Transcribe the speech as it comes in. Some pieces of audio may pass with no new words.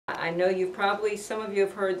I know some of you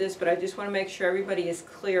have heard this, but I just want to make sure everybody is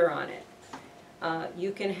clear on it.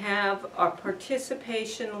 You can have a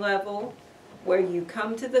participation level where you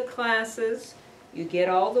come to the classes, you get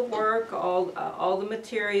all the work, all the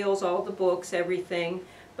materials, all the books, everything,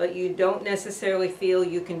 but you don't necessarily feel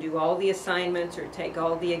you can do all the assignments or take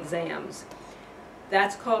all the exams.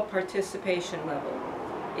 That's called participation level.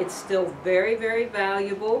 It's still very, very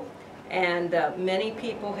valuable, and many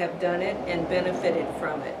people have done it and benefited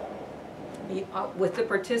from it. With the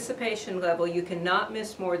participation level, you cannot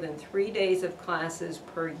miss more than 3 days of classes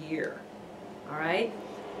per year. All right?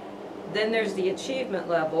 Then there's the achievement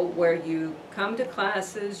level, where you come to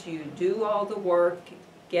classes, you do all the work,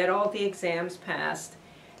 get all the exams passed,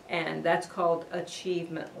 and that's called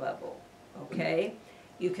achievement level. Okay?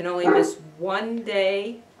 You can only miss 1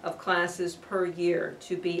 day of classes per year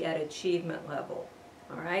to be at achievement level.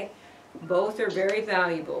 All right? Both are very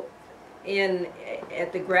valuable.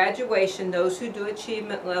 At the graduation, those who do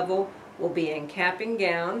achievement level will be in cap and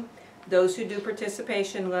gown. Those who do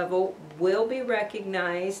participation level will be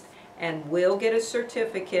recognized and will get a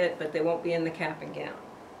certificate, but they won't be in the cap and gown.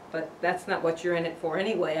 But that's not what you're in it for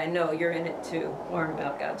anyway. I know you're in it to learn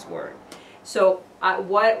about God's Word. So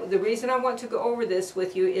the reason I want to go over this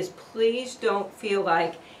with you is, please don't feel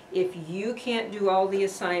like if you can't do all the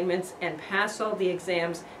assignments and pass all the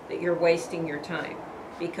exams that you're wasting your time,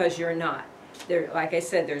 because you're not. Like I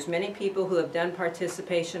said, there's many people who have done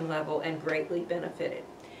participation level and greatly benefited.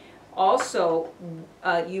 Also,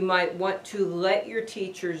 you might want to let your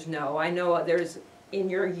teachers know. I know in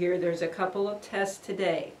your year there's a couple of tests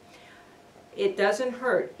today. It doesn't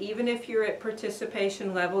hurt. Even if you're at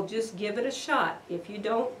participation level, just give it a shot. If you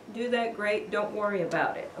don't do that great, don't worry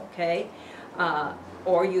about it, okay?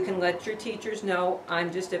 Or you can let your teachers know,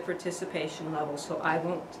 I'm just at participation level, so I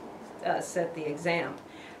won't set the exam.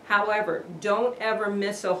 However, don't ever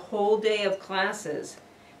miss a whole day of classes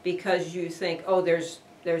because you think, oh, there's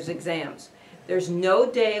exams. There's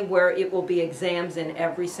no day where it will be exams in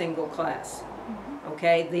every single class.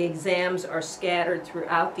 Okay, the exams are scattered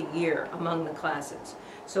throughout the year among the classes.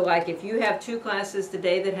 So like if you have 2 classes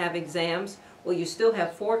today that have exams, well, you still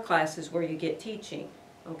have 4 classes where you get teaching.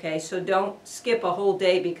 Okay, so don't skip a whole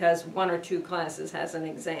day because 1 or 2 classes has an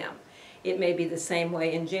exam. It may be the same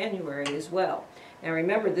way in January as well. Now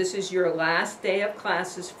remember, this is your last day of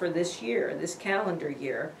classes for this year, this calendar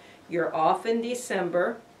year. You're off in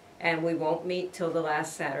December, and we won't meet till the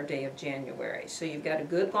last Saturday of January. So you've got a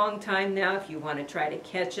good long time now if you want to try to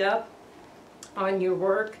catch up on your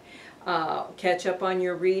work, catch up on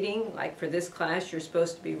your reading. Like for this class, you're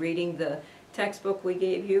supposed to be reading the textbook we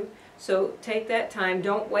gave you. So take that time.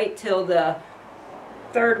 Don't wait till the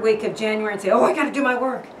 3rd week of January and say, oh, I got to do my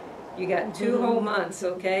work. You got 2 whole months,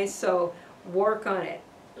 okay? So work on it.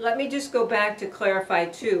 Let me just go back to clarify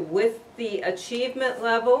too. With the achievement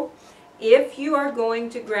level, if you are going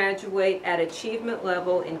to graduate at achievement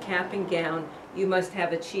level in cap and gown, you must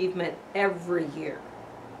have achievement every year.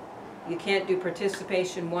 You can't do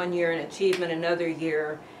participation 1 year and achievement another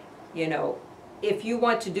year. You know, if you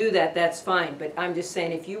want to do that, that's fine. But I'm just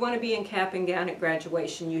saying, if you want to be in cap and gown at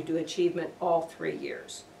graduation, you do achievement all 3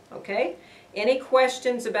 years. Okay? Any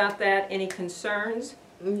questions about that? Any concerns?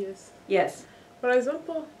 Yes. Yes. For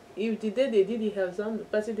example, if the day they did the exam, the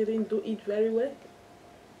person didn't do it very well.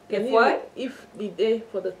 If what? If the day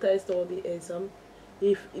for the test or the exam,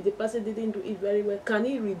 if the person didn't do it very well, can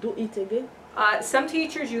he redo it again? Some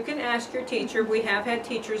teachers, you can ask your teacher. We have had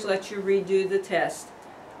teachers let you redo the test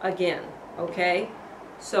again, okay?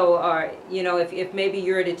 So, you know, if maybe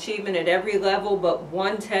you're at achievement at every level, but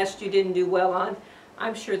one test you didn't do well on,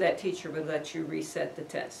 I'm sure that teacher would let you reset the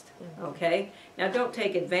test, okay? Now, don't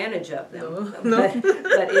take advantage of them, no.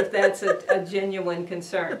 but if that's a genuine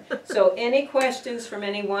concern. So, any questions from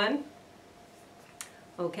anyone?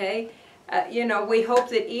 Okay? You know, we hope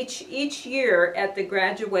that each year at the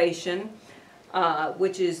graduation,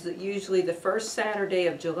 which is usually the 1st Saturday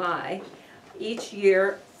of July, each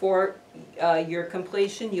year for your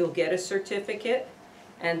completion, you'll get a certificate,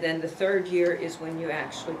 and then the 3rd year is when you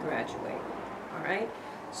actually graduate. All right?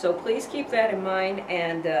 So please keep that in mind,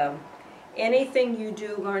 and anything you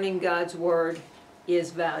do learning God's Word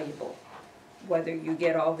is valuable, whether you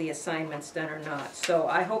get all the assignments done or not. So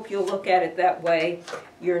I hope you'll look at it that way.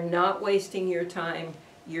 You're not wasting your time.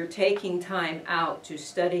 You're taking time out to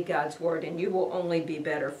study God's Word, and you will only be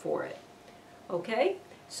better for it. Okay?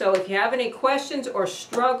 So if you have any questions or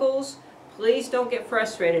struggles, please don't get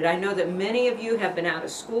frustrated. I know that many of you have been out of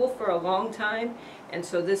school for a long time, and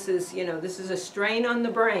so this is, you know, this is a strain on the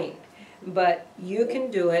brain. But you can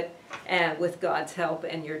do it with God's help,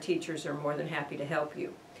 and your teachers are more than happy to help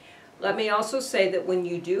you. Let me also say that when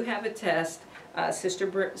you do have a test,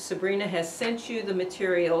 Sister Sabrina has sent you the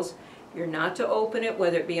materials. You're not to open it,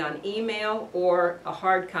 whether it be on email or a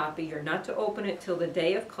hard copy. You're not to open it till the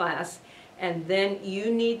day of class, and then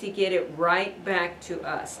you need to get it right back to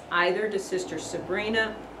us, either to Sister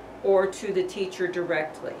Sabrina or to the teacher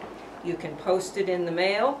directly. You can post it in the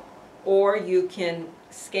mail, or you can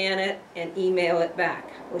scan it and email it back,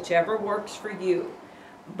 whichever works for you.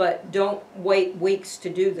 But don't wait weeks to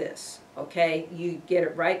do this, okay? You get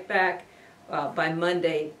it right back by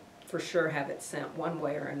Monday, for sure have it sent one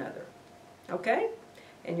way or another, okay?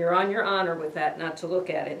 And you're on your honor with that, not to look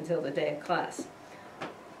at it until the day of class.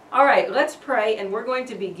 All right, let's pray, and we're going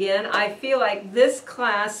to begin. I feel like this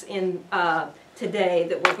class in today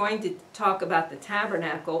that we're going to talk about the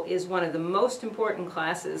tabernacle is one of the most important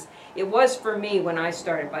classes. It was for me when I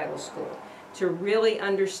started Bible school, to really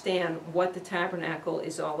understand what the tabernacle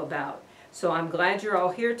is all about. So I'm glad you're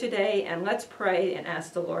all here today, and let's pray and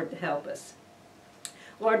ask the Lord to help us.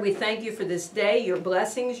 Lord, we thank you for this day, your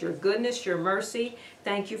blessings, your goodness, your mercy.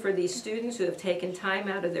 Thank you for these students who have taken time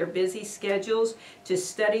out of their busy schedules to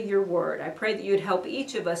study your word. I pray that you'd help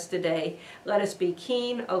each of us today. Let us be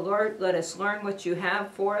keen, alert. Let us learn what you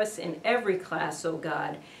have for us in every class, oh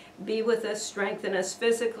God. Be with us, strengthen us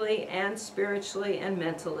physically and spiritually and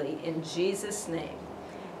mentally. In Jesus' name,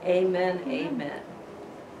 amen, amen.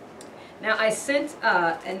 Now, I sent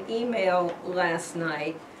an email last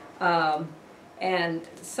night, and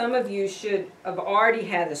some of you should have already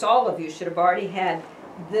had this. All of you should have already had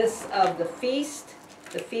this of the feast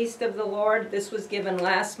of the Lord. This was given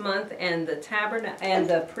last month, and the tabernacle and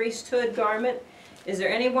the priesthood garment. Is there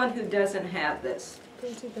anyone who doesn't have this?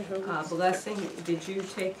 Blessing, did you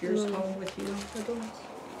take yours home with you? I don't.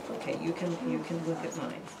 Okay, you can look at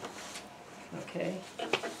mine. Okay.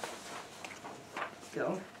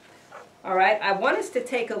 Go. All right, I want us to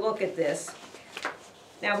take a look at this.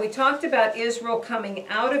 Now, we talked about Israel coming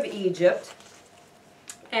out of Egypt,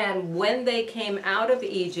 and when they came out of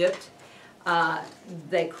Egypt,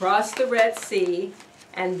 they crossed the Red Sea,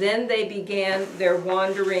 and then they began their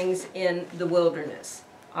wanderings in the wilderness.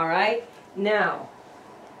 All right? Now,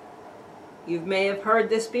 you may have heard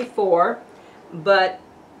this before, but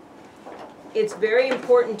it's very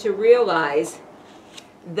important to realize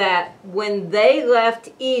that when they left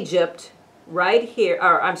Egypt, right here,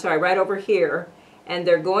 or I'm sorry, right over here, and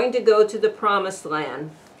they're going to go to the Promised Land,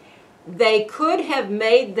 they could have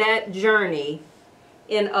made that journey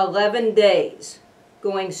in 11 days,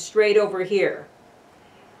 going straight over here.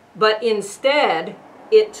 But instead,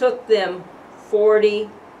 it took them 40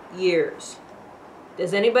 years.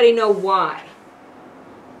 Does anybody know why?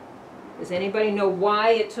 Does anybody know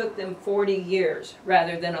why it took them 40 years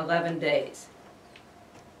rather than 11 days?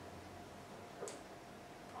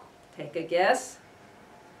 Take a guess.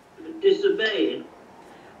 Disobeyed.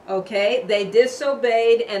 Okay, they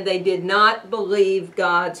disobeyed and they did not believe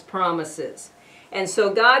God's promises. And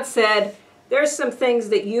so God said, there's some things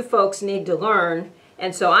that you folks need to learn,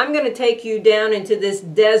 and so I'm going to take you down into this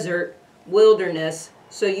desert wilderness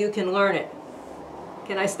so you can learn it.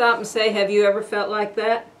 Can I stop and say, have you ever felt like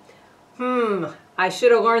that? I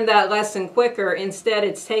should have learned that lesson quicker. Instead,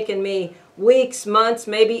 it's taken me weeks, months,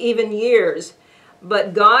 maybe even years.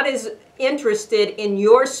 But God is interested in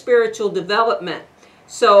your spiritual development.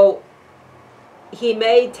 So he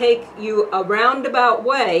may take you a roundabout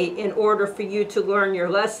way in order for you to learn your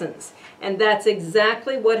lessons. And that's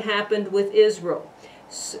exactly what happened with Israel.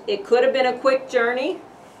 It could have been a quick journey,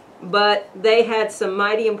 but they had some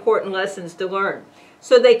mighty important lessons to learn.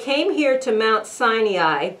 So they came here to Mount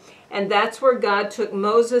Sinai, and that's where God took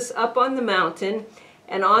Moses up on the mountain.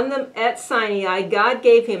 And at Sinai, God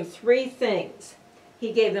gave him 3 things.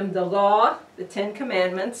 He gave him the law, the 10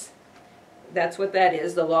 commandments. That's what that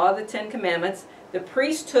is, the law of the 10 commandments, the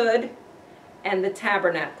priesthood, and the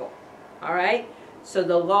tabernacle. All right? So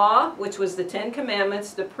the law, which was the 10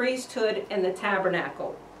 commandments, the priesthood, and the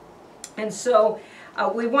tabernacle. And so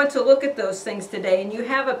we want to look at those things today, and you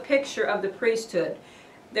have a picture of the priesthood.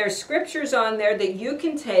 There's scriptures on there that you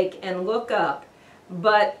can take and look up,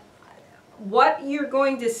 but what you're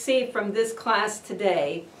going to see from this class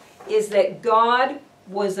today is that God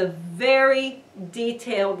was a very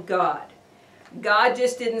detailed God. God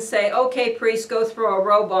just didn't say, okay, priest, go throw a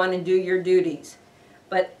robe on and do your duties.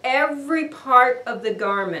 But every part of the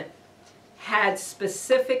garment had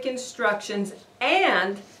specific instructions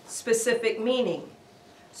and specific meaning.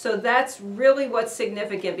 So that's really what's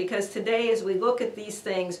significant, because today as we look at these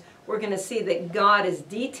things, we're going to see that God is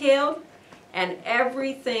detailed and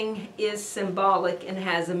everything is symbolic and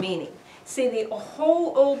has a meaning. See, the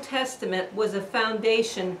whole Old Testament was a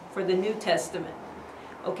foundation for the New Testament.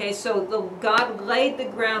 Okay, so God laid the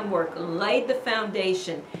groundwork, laid the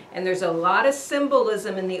foundation, and there's a lot of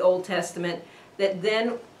symbolism in the Old Testament that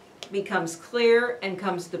then becomes clear and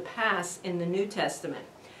comes to pass in the New Testament.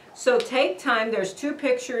 So take time, there's 2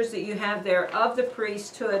 pictures that you have there of the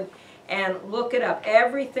priesthood, and look it up.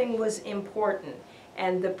 Everything was important.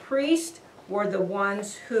 And the priests were the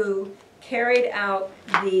ones who carried out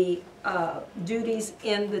the duties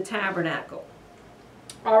in the tabernacle.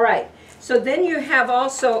 All right, so then you have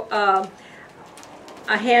also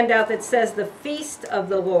a handout that says the Feast of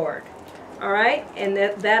the Lord. All right, and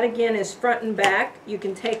that again is front and back. You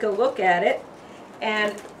can take a look at it.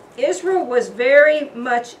 And Israel was very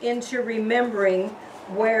much into remembering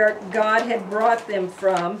where God had brought them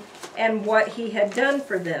from and what he had done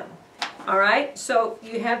for them. All right, so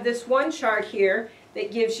you have this one chart here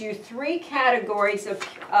that gives you 3 categories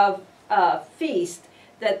of feast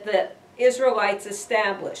that the Israelites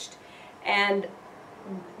established. And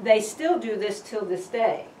they still do this till this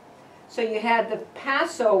day. So you had the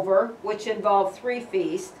Passover, which involved 3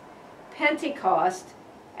 feasts, Pentecost,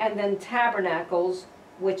 and then Tabernacles,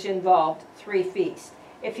 which involved 3 feasts.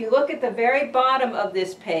 If you look at the very bottom of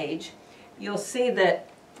this page, you'll see that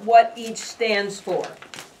what each stands for.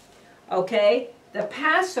 Okay? The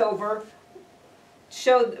Passover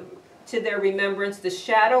showed to their remembrance the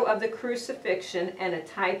shadow of the crucifixion and a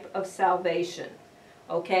type of salvation.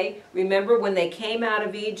 Okay? Remember when they came out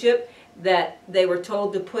of Egypt that they were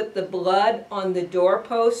told to put the blood on the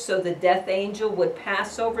doorpost so the death angel would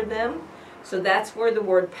pass over them? So that's where the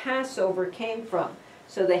word Passover came from.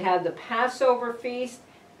 So they had the Passover feast,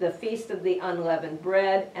 the Feast of the Unleavened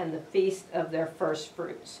Bread, and the Feast of their First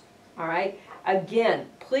Fruits. All right? Again,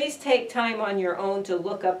 please take time on your own to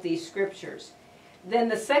look up these scriptures. Then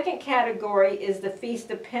the second category is the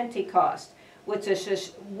Feast of Pentecost, which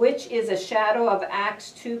is a shadow of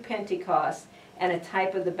Acts 2 Pentecost and a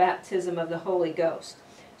type of the baptism of the Holy Ghost.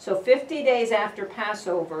 So 50 days after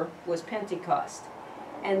Passover was Pentecost.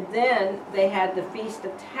 And then they had the Feast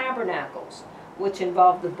of Tabernacles, which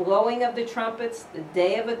involved the blowing of the trumpets, the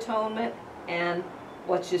Day of Atonement, and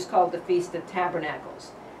what's just called the Feast of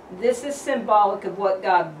Tabernacles. This is symbolic of what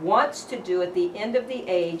God wants to do at the end of the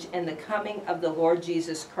age and the coming of the Lord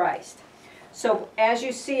Jesus Christ. So as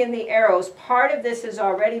you see in the arrows, part of this has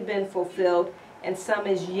already been fulfilled and some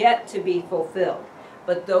is yet to be fulfilled.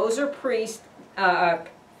 But those are feasts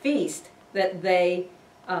that they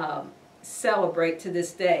celebrate to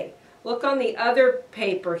this day. Look on the other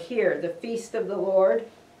paper here, the Feast of the Lord,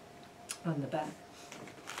 on the back.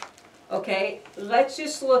 Okay, let's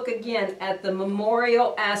just look again at the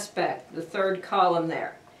memorial aspect, the 3rd column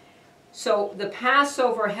there. So the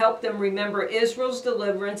Passover helped them remember Israel's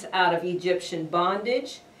deliverance out of Egyptian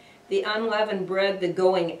bondage, the unleavened bread, the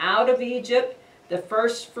going out of Egypt, the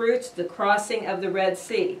first fruits, the crossing of the Red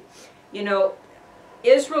Sea. You know,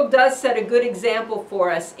 Israel does set a good example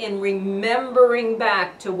for us in remembering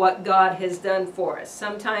back to what God has done for us.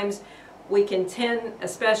 Sometimes we can tend,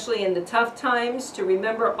 especially in the tough times, to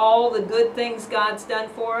remember all the good things God's done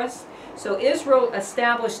for us. So Israel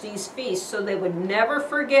established these feasts so they would never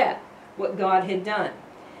forget what God had done.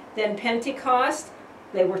 Then Pentecost,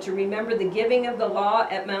 they were to remember the giving of the law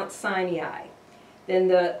at Mount Sinai. Then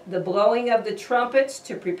the blowing of the trumpets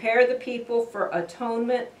to prepare the people for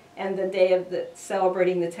atonement and the day of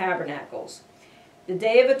celebrating the tabernacles. The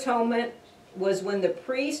Day of Atonement was when the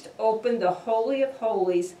priest opened the Holy of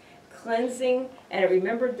Holies, cleansing, and it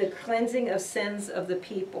remembered the cleansing of sins of the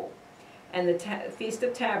people. And the Feast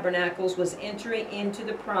of Tabernacles was entering into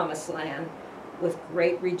the Promised Land with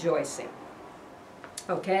great rejoicing.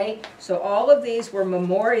 Okay, so all of these were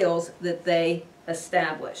memorials that they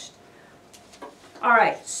established. All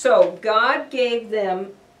right, so God gave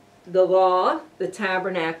them the law, the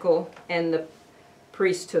tabernacle, and the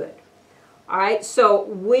priesthood. All right, so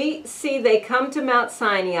we see they come to Mount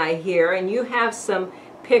Sinai here, and you have some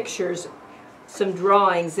pictures, some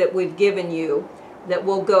drawings that we've given you that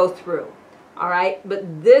we'll go through. All right, but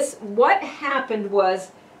what happened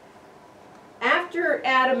was, after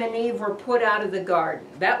Adam and Eve were put out of the garden,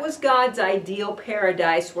 that was God's ideal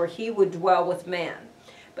paradise where he would dwell with man.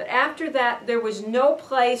 But after that, there was no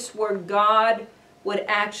place where God would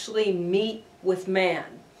actually meet with man.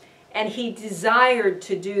 And he desired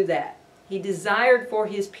to do that. He desired for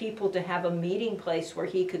his people to have a meeting place where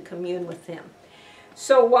he could commune with him.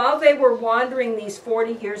 So while they were wandering these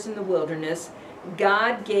 40 years in the wilderness,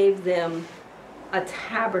 God gave them a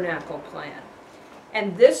tabernacle plan.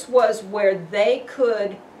 And this was where they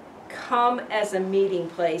could come as a meeting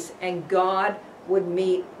place and God would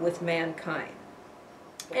meet with mankind.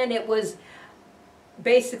 And it was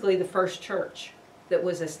basically the first church that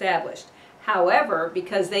was established. However,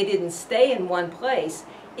 because they didn't stay in one place,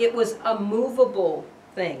 it was a movable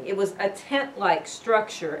thing. It was a tent-like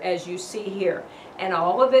structure, as you see here. And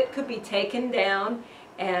all of it could be taken down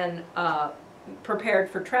and prepared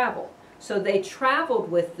for travel. So they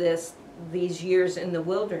traveled with these years in the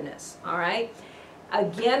wilderness, all right?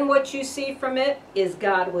 Again, what you see from it is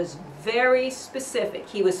God was very specific.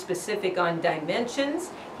 He was specific on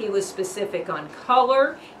dimensions. He was specific on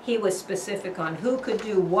color. He was specific on who could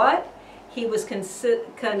do what. He was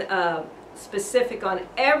specific on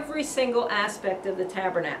every single aspect of the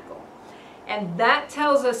tabernacle. And that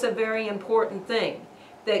tells us a very important thing,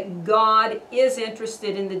 that God is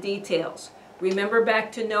interested in the details. Remember back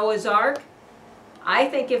to Noah's Ark? I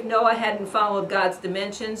think if Noah hadn't followed God's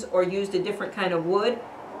dimensions or used a different kind of wood,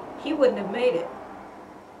 he wouldn't have made it.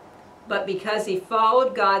 But because he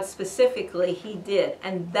followed God specifically, he did.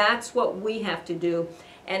 And that's what we have to do.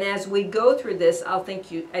 And as we go through this, I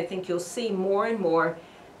think you'll see more and more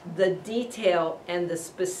the detail and the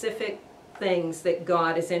specific things that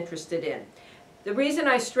God is interested in. The reason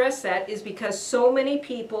I stress that is because so many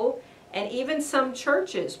people, and even some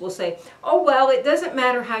churches, will say, oh, well, it doesn't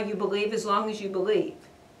matter how you believe as long as you believe.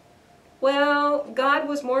 Well, God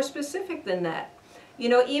was more specific than that. You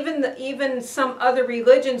know, even some other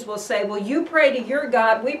religions will say, well, you pray to your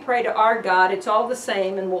God, we pray to our God, it's all the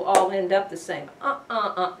same, and we'll all end up the same.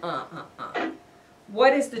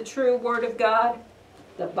 What is the true Word of God?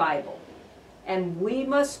 The Bible. And we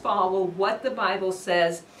must follow what the Bible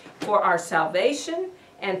says for our salvation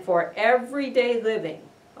and for everyday living.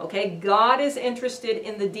 Okay, God is interested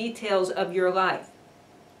in the details of your life.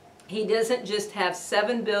 He doesn't just have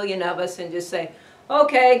 7 billion of us and just say,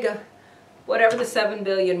 okay, go, whatever the 7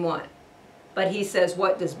 billion want. But he says,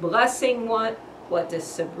 what does Blessing want? What does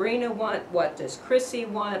Sabrina want? What does Chrissy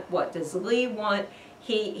want? What does Lee want?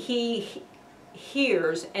 He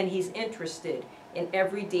hears and he's interested in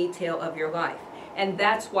every detail of your life. And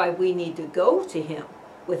that's why we need to go to him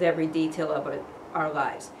with every detail of our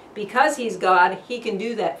lives. Because he's God, he can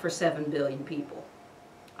do that for 7 billion people.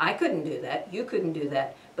 I couldn't do that. You couldn't do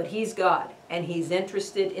that. But he's God, and he's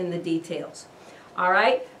interested in the details. All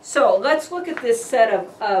right? So let's look at this set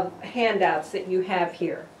of handouts that you have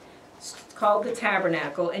here. It's called the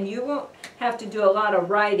Tabernacle, and you won't have to do a lot of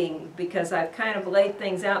writing because I've kind of laid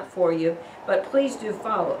things out for you, but please do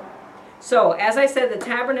follow. So, as I said, the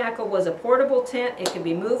tabernacle was a portable tent. It can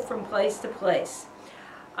be moved from place to place.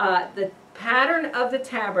 The pattern of the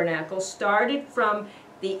tabernacle started from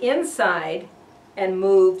the inside and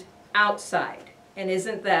moved outside. And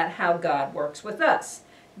isn't that how God works with us?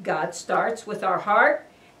 God starts with our heart,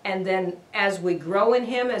 and then as we grow in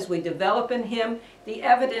him, as we develop in him, the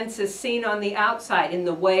evidence is seen on the outside in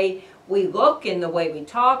the way we look, in the way we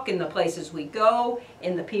talk, in the places we go,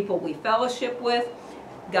 in the people we fellowship with.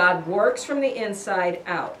 God works from the inside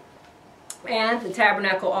out. And the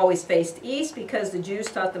tabernacle always faced east because the Jews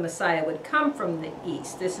thought the Messiah would come from the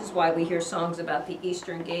east. This is why we hear songs about the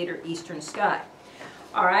eastern gate or eastern sky.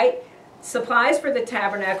 All right. Supplies for the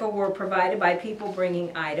tabernacle were provided by people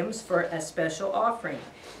bringing items for a special offering.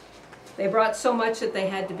 They brought so much that they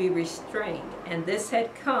had to be restrained, and this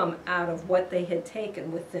had come out of what they had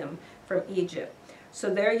taken with them from Egypt.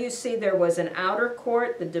 So there you see there was an outer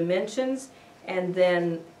court, the dimensions, and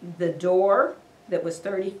then the door that was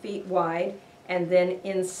 30 feet wide, and then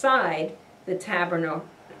inside the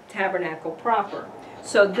tabernacle proper.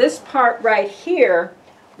 So this part right here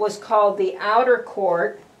was called the outer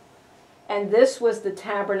court, and this was the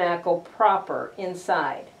tabernacle proper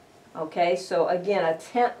inside. Okay, so again, a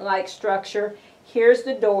tent-like structure. Here's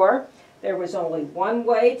the door. There was only one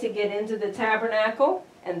way to get into the tabernacle,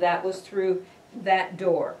 and that was through that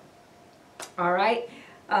door. All right,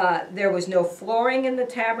 there was no flooring in the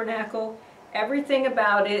tabernacle. Everything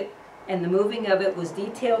about it and the moving of it was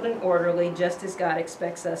detailed and orderly, just as God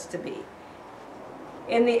expects us to be.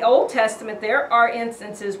 In the Old Testament, there are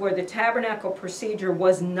instances where the tabernacle procedure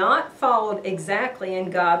was not followed exactly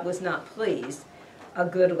and God was not pleased. A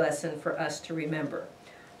good lesson for us to remember.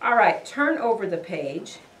 All right, turn over the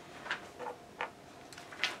page.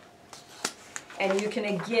 And you can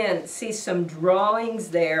again see some drawings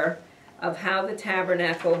there of how the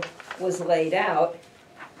tabernacle was laid out.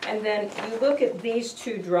 And then you look at these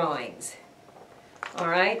two drawings. All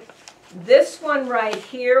right, this one right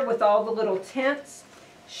here with all the little tents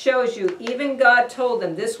shows you, even God told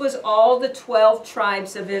them, this was all the 12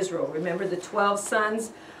 tribes of Israel. Remember the 12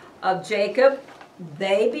 sons of Jacob?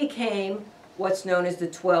 They became what's known as the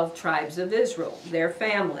 12 tribes of Israel, their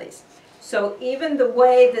families. So even the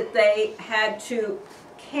way that they had to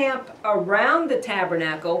camp around the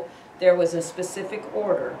tabernacle, there was a specific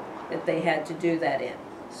order that they had to do that in.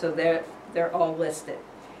 So They're all listed.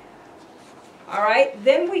 All right,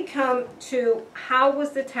 then we come to how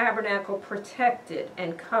was the tabernacle protected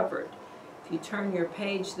and covered. If you turn your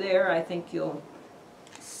page there, I think you'll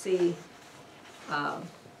see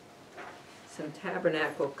some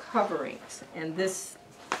tabernacle coverings. And this,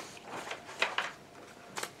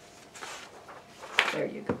 there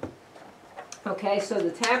you go. Okay, so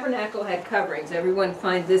the tabernacle had coverings. Everyone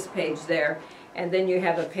find this page there. And then you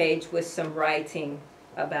have a page with some writing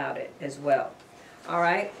about it as well. All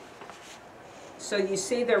right. So you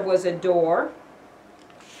see there was a door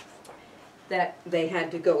that they had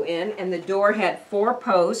to go in, and the door had 4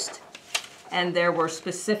 posts, and there were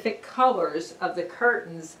specific colors of the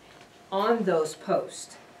curtains on those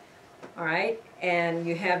posts. All right, and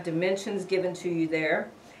you have dimensions given to you there.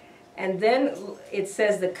 And then it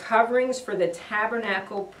says the coverings for the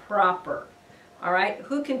tabernacle proper. All right,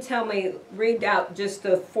 who can tell me, read out just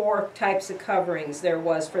the 4 types of coverings there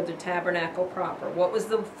was for the tabernacle proper? What was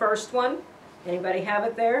the first one? Anybody have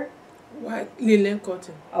it there? White linen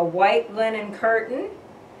curtain. A white linen curtain.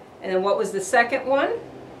 And then what was the second one?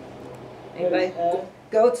 Anybody?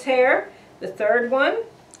 Goat's hair. The third one?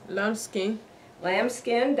 Lambskin.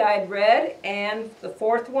 Lambskin dyed red. And the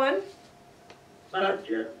fourth one?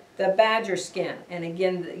 Badger. The badger skin. And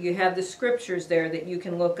again, you have the scriptures there that you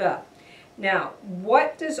can look up. Now,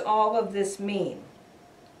 what does all of this mean?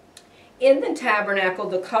 In the tabernacle,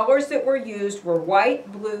 the colors that were used were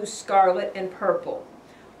white, blue, scarlet, and purple.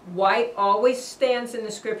 White always stands in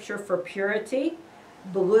the scripture for purity,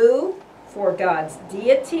 blue for God's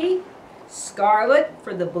deity, scarlet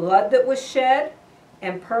for the blood that was shed,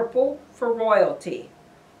 and purple for royalty.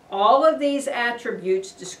 All of these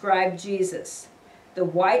attributes describe Jesus. The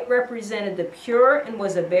white represented the pure and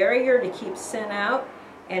was a barrier to keep sin out,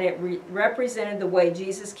 and it represented the way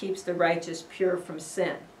Jesus keeps the righteous pure from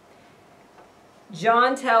sin.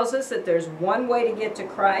 John tells us that there's one way to get to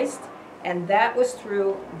Christ, and that was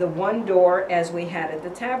through the one door as we had at the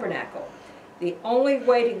tabernacle. The only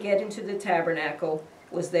way to get into the tabernacle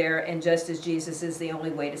was there, and just as Jesus is the only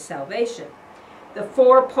way to salvation. The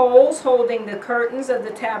 4 poles holding the curtains of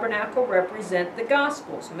the tabernacle represent the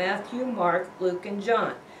Gospels: Matthew, Mark, Luke, and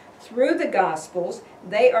John. Through the Gospels,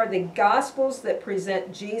 they are the Gospels that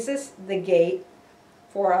present Jesus, the gate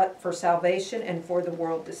for salvation and for the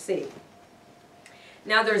world to see.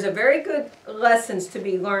 Now there's a very good lessons to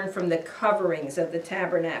be learned from the coverings of the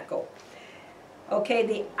tabernacle. Okay,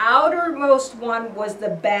 the outermost one was the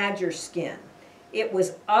badger skin. It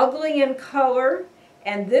was ugly in color,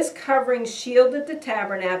 and this covering shielded the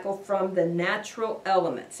tabernacle from the natural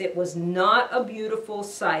elements. It was not a beautiful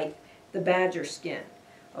sight, the badger skin.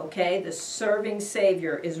 Okay, the serving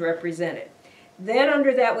Savior is represented. Then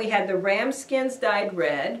under that we had the ram skins dyed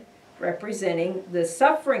red, representing the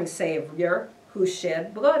suffering Savior who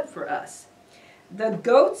shed blood for us. The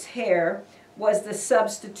goat's hair was the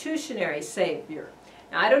substitutionary Savior.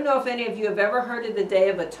 Now, I don't know if any of you have ever heard of the Day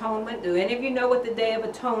of Atonement. Do any of you know what the Day of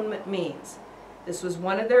Atonement means? This was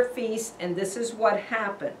one of their feasts, and this is what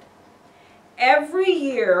happened. Every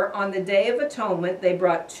year on the Day of Atonement, they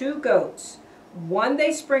brought 2 goats. One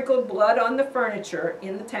they sprinkled blood on the furniture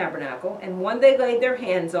in the tabernacle, and one they laid their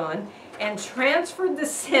hands on and transferred the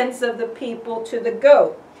sins of the people to the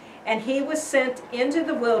goat. And he was sent into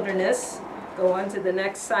the wilderness, go on to the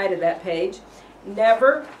next side of that page,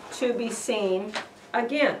 never to be seen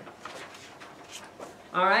again.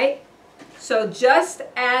 All right? So just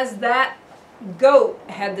as that goat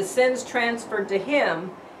had the sins transferred to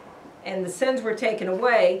him and the sins were taken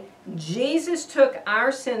away, Jesus took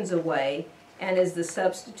our sins away and is the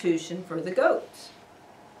substitution for the goats.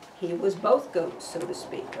 He was both goats, so to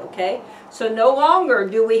speak, okay? So no longer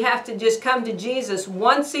do we have to just come to Jesus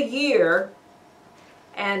once a year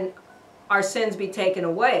and our sins be taken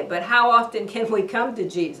away. But how often can we come to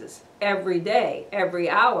Jesus? Every day, every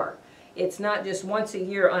hour. It's not just once a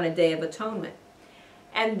year on a Day of Atonement.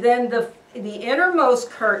 And then the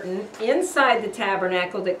innermost curtain inside the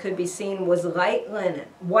tabernacle that could be seen was white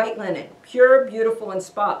linen, pure, beautiful, and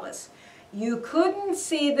spotless. You couldn't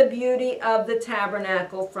see the beauty of the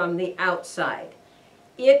tabernacle from the outside.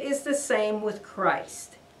 It is the same with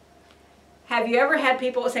Christ. Have you ever had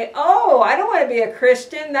people say, "Oh, I don't want to be a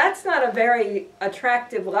Christian. That's not a very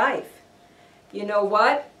attractive life." You know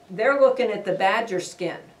what? They're looking at the badger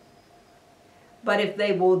skin. But if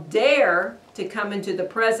they will dare to come into the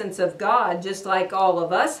presence of God, just like all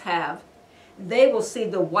of us have, they will see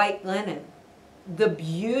the white linen, the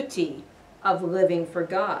beauty of living for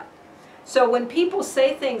God. So when people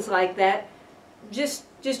say things like that, just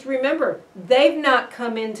remember, they've not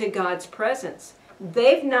come into God's presence.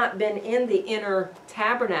 They've not been in the inner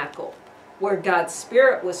tabernacle where God's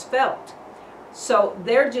Spirit was felt. So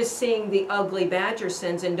they're just seeing the ugly badger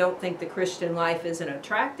sins and don't think the Christian life is an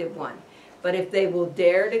attractive one. But if they will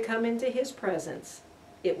dare to come into his presence,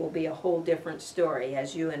 it will be a whole different story,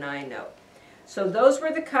 as you and I know. So those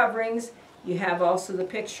were the coverings. You have also the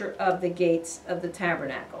picture of the gates of the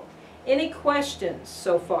tabernacle. Any questions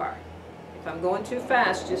so far? If I'm going too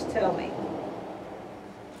fast, just tell me.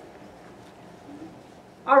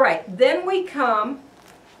 All right, then we come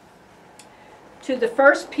to the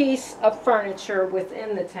first piece of furniture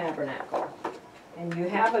within the tabernacle. And you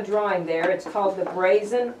have a drawing there. It's called the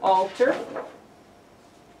brazen altar.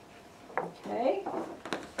 Okay.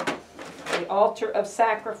 The altar of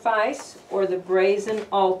sacrifice, or the brazen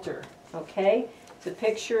altar. Okay. The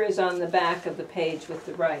picture is on the back of the page with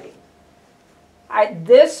the writing.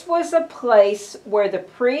 This was a place where the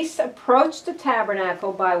priest approached the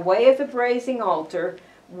tabernacle by way of the brazen altar,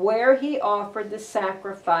 where he offered the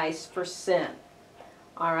sacrifice for sin.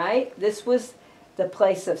 All right? This was the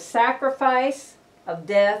place of sacrifice, of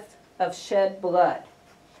death, of shed blood.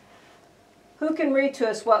 Who can read to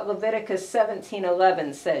us what Leviticus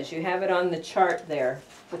 17:11 says? You have it on the chart there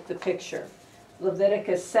with the picture.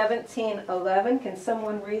 Leviticus 17:11. Can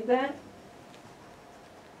someone read that?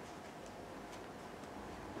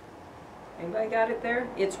 Anybody got it there?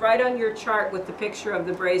 It's right on your chart with the picture of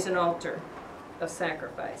the brazen altar of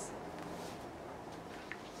sacrifice.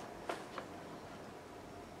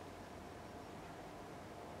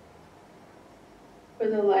 For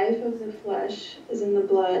the life of the flesh is in the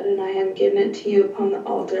blood, and I have given it to you upon the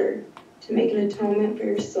altar, to make an atonement for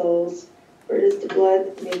your souls, for it is the blood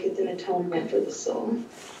that maketh an atonement for the soul.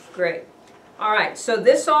 Great. All right, so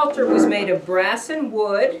this altar was made of brass and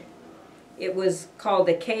wood. It was called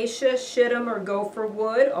acacia, shittim, or gopher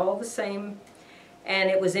wood, all the same. And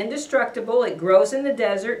it was indestructible. It grows in the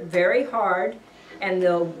desert, very hard, and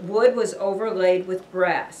the wood was overlaid with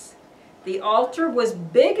brass. The altar was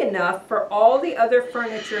big enough for all the other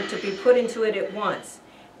furniture to be put into it at once.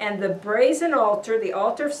 And the brazen altar, the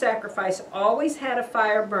altar of sacrifice, always had a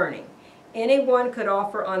fire burning. Anyone could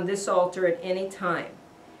offer on this altar at any time.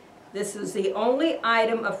 This is the only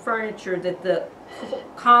item of furniture that the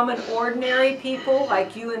common, ordinary people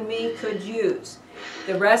like you and me could use.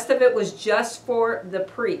 The rest of it was just for the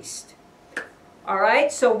priest. All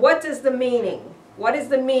right, so what is the meaning? What is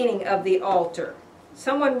the meaning of the altar?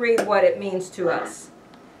 Someone read what it means to us.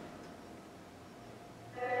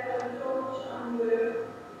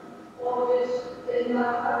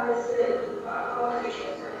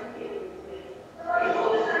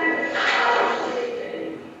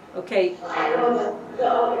 Okay.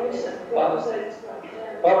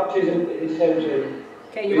 Baptism essential.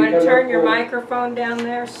 Okay, you want to turn your microphone down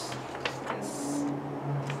there?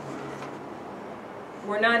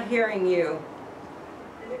 We're not hearing you.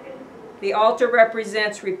 The altar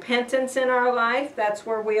represents repentance in our life. That's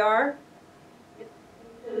where we are.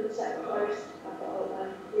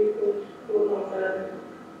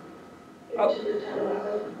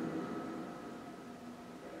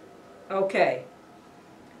 Okay.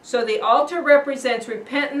 So the altar represents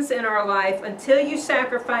repentance in our life. Until you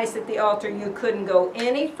sacrificed at the altar, you couldn't go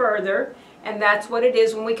any further. And that's what it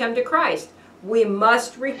is when we come to Christ. We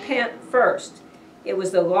must repent first. It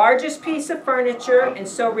was the largest piece of furniture, and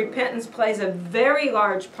so repentance plays a very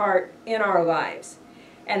large part in our lives.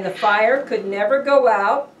 And the fire could never go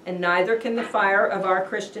out, and neither can the fire of our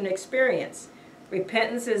Christian experience.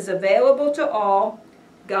 Repentance is available to all.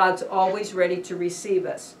 God's always ready to receive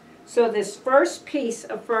us. So this first piece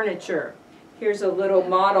of furniture, here's a little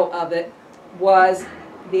model of it, was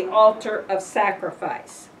the altar of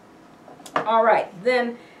sacrifice. All right,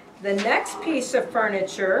 then the next piece of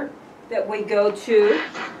furniture that we go to,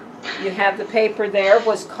 you have the paper there,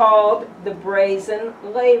 was called the brazen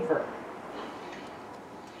laver.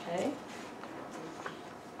 Okay.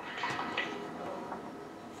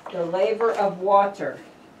 The laver of water.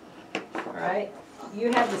 All right.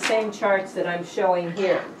 You have the same charts that I'm showing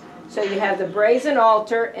here. So you have the brazen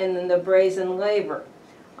altar and then the brazen laver.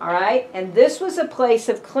 All right. And this was a place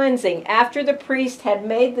of cleansing. After the priest had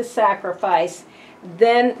made the sacrifice,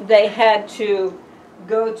 then they had to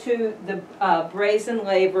go to the brazen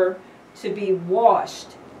laver to be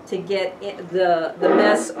washed, to get the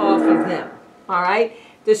mess off of them. All right?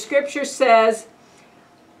 The scripture says,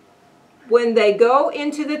 when they go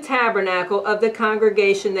into the tabernacle of the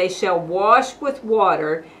congregation, they shall wash with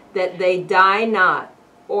water, that they die not.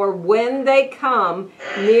 Or when they come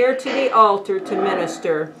near to the altar to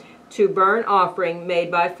minister, to burn offering made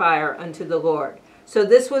by fire unto the Lord. So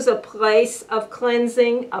this was a place of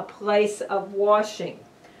cleansing, a place of washing.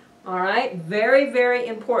 All right, very, very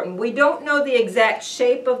important. We don't know the exact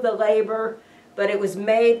shape of the laver, but it was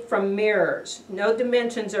made from mirrors. No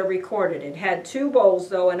dimensions are recorded. It had 2 bowls,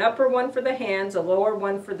 though, an upper one for the hands, a lower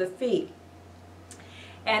one for the feet.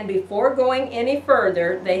 And before going any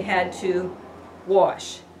further, they had to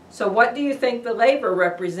wash. So what do you think the laver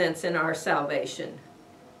represents in our salvation?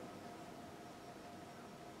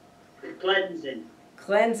 Cleansing.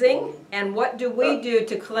 Cleansing. And what do we do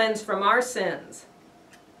to cleanse from our sins?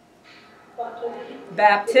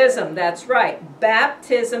 Baptism, that's right.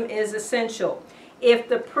 Baptism is essential. If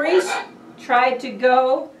the priest tried to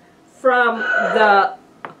go from the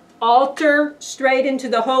altar straight into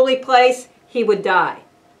the holy place, he would die.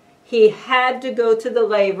 He had to go to the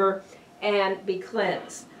laver and be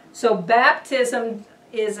cleansed. So baptism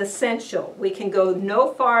is essential. We can go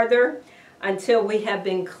no farther until we have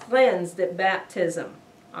been cleansed at baptism.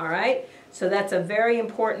 All right? So that's a very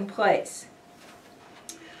important place.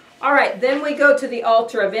 All right, then we go to the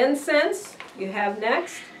altar of incense. You have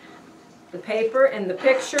next the paper and the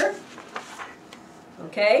picture.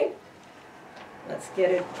 Okay? Let's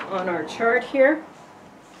get it on our chart here.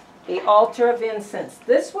 The altar of incense.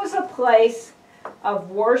 This was a place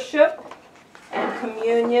of worship and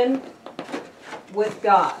communion with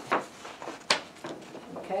God.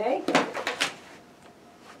 Okay?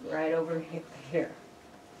 Right over here.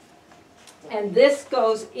 And this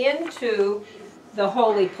goes into the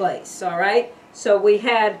holy place, all right? So we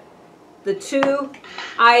had the 2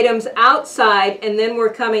 items outside, and then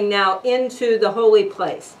we're coming now into the holy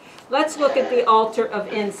place. Let's look at the altar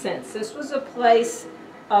of incense. This was a place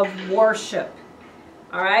of worship,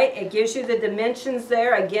 all right? It gives you the dimensions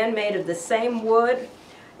there, again made of the same wood.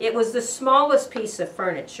 It was the smallest piece of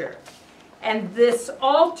furniture. And this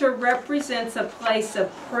altar represents a place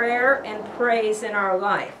of prayer and praise in our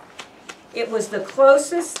life. It was the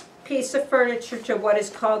closest piece of furniture to what is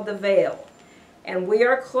called the veil. And we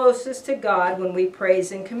are closest to God when we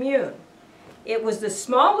praise and commune. It was the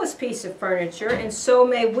smallest piece of furniture, and so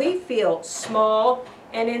may we feel small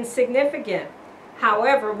and insignificant.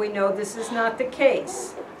 However, we know this is not the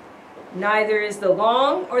case. Neither is the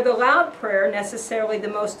long or the loud prayer necessarily the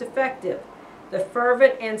most effective. The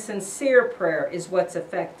fervent and sincere prayer is what's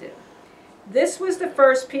effective. This was the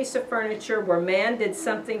first piece of furniture where man did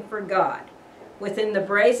something for God. Within the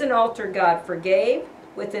brazen altar, God forgave.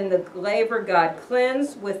 Within the laver, God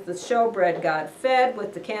cleansed. With the showbread, God fed.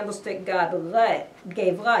 With the candlestick, God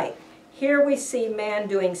gave light. Here we see man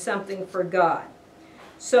doing something for God.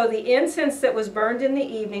 So the incense that was burned in the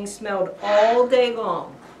evening smelled all day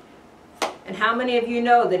long. And how many of you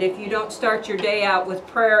know that if you don't start your day out with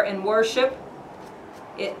prayer and worship,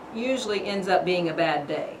 it usually ends up being a bad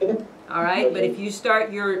day? All right? But if you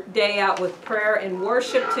start your day out with prayer and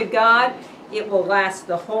worship to God, it will last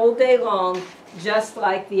the whole day long, just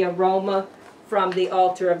like the aroma from the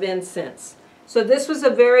altar of incense. So this was a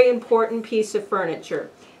very important piece of furniture.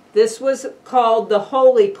 This was called the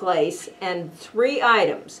holy place, and 3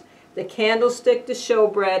 items: the candlestick, the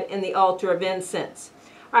showbread, and the altar of incense.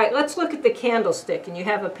 All right, let's look at the candlestick, and you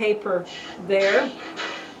have a paper there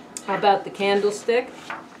about the candlestick.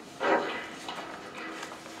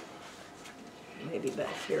 Maybe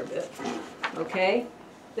back here a bit. Okay.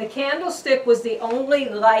 The candlestick was the only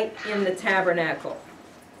light in the tabernacle.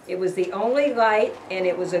 It was the only light, and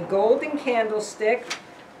it was a golden candlestick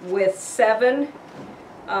with 7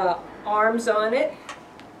 arms on it.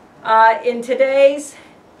 In today's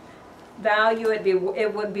value,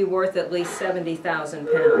 it would be worth at least 70,000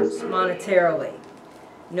 pounds monetarily.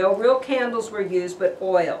 No real candles were used, but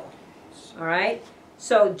oil. All right?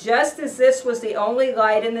 So just as this was the only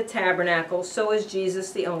light in the tabernacle, so is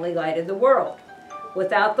Jesus the only light of the world.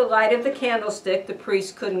 Without the light of the candlestick, the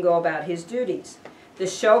priest couldn't go about his duties. The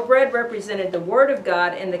showbread represented the Word of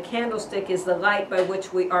God, and the candlestick is the light by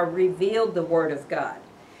which we are revealed the Word of God.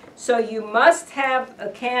 So you must have a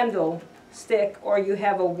candlestick, or you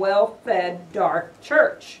have a well-fed, dark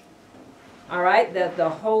church. All right? The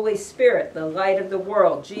Holy Spirit, the light of the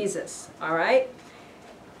world, Jesus. All right?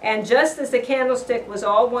 And just as the candlestick was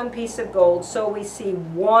all one piece of gold, so we see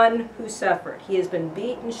one who suffered. He has been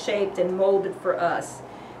beaten, shaped, and molded for us,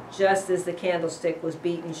 just as the candlestick was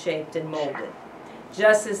beaten, shaped, and molded.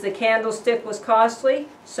 Just as the candlestick was costly,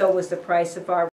 so was the price of our